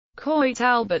Coit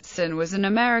Albertson was an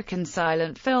American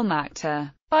silent film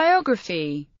actor.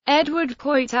 Biography. Edward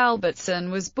Coit Albertson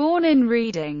was born in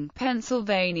Reading,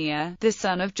 Pennsylvania, the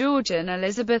son of George and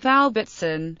Elizabeth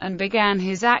Albertson, and began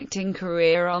his acting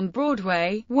career on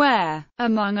Broadway, where,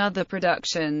 among other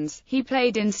productions, he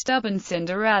played in Stubborn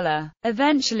Cinderella.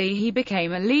 Eventually he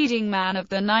became a leading man of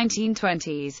the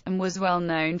 1920s, and was well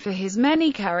known for his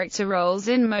many character roles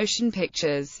in motion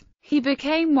pictures. He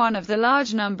became one of the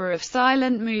large number of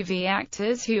silent movie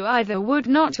actors who either would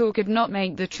not or could not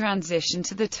make the transition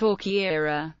to the talkie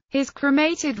era. His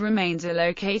cremated remains are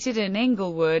located in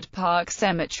Inglewood Park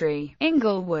Cemetery,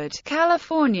 Inglewood,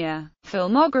 California.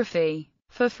 Filmography.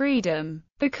 For Freedom.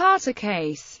 The Carter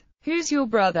Case. Who's Your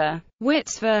Brother?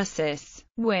 Wits vs.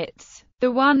 Wits.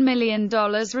 The $1 Million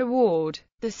Reward.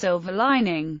 The Silver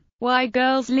Lining. Why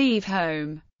Girls Leave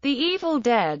Home. The Evil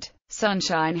Dead.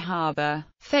 Sunshine Harbor.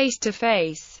 Face to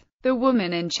Face. The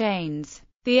Woman in Chains.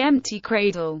 The Empty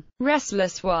Cradle.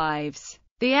 Restless Wives.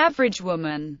 The Average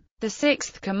Woman. The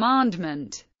Sixth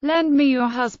Commandment. Lend Me Your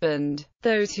Husband.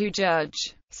 Those Who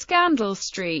Judge. Scandal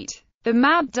Street. The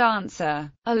Mad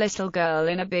Dancer. A Little Girl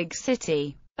in a Big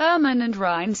City. Ermine and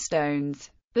Rhinestones.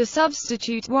 The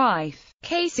Substitute Wife.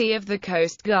 Casey of the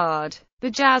Coast Guard.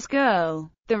 The Jazz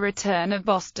Girl. The Return of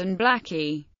Boston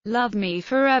Blackie. Love Me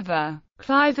Forever.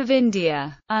 Clive of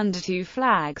India. Under Two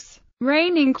Flags.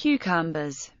 Raining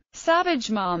Cucumbers.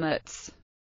 Savage Marmots.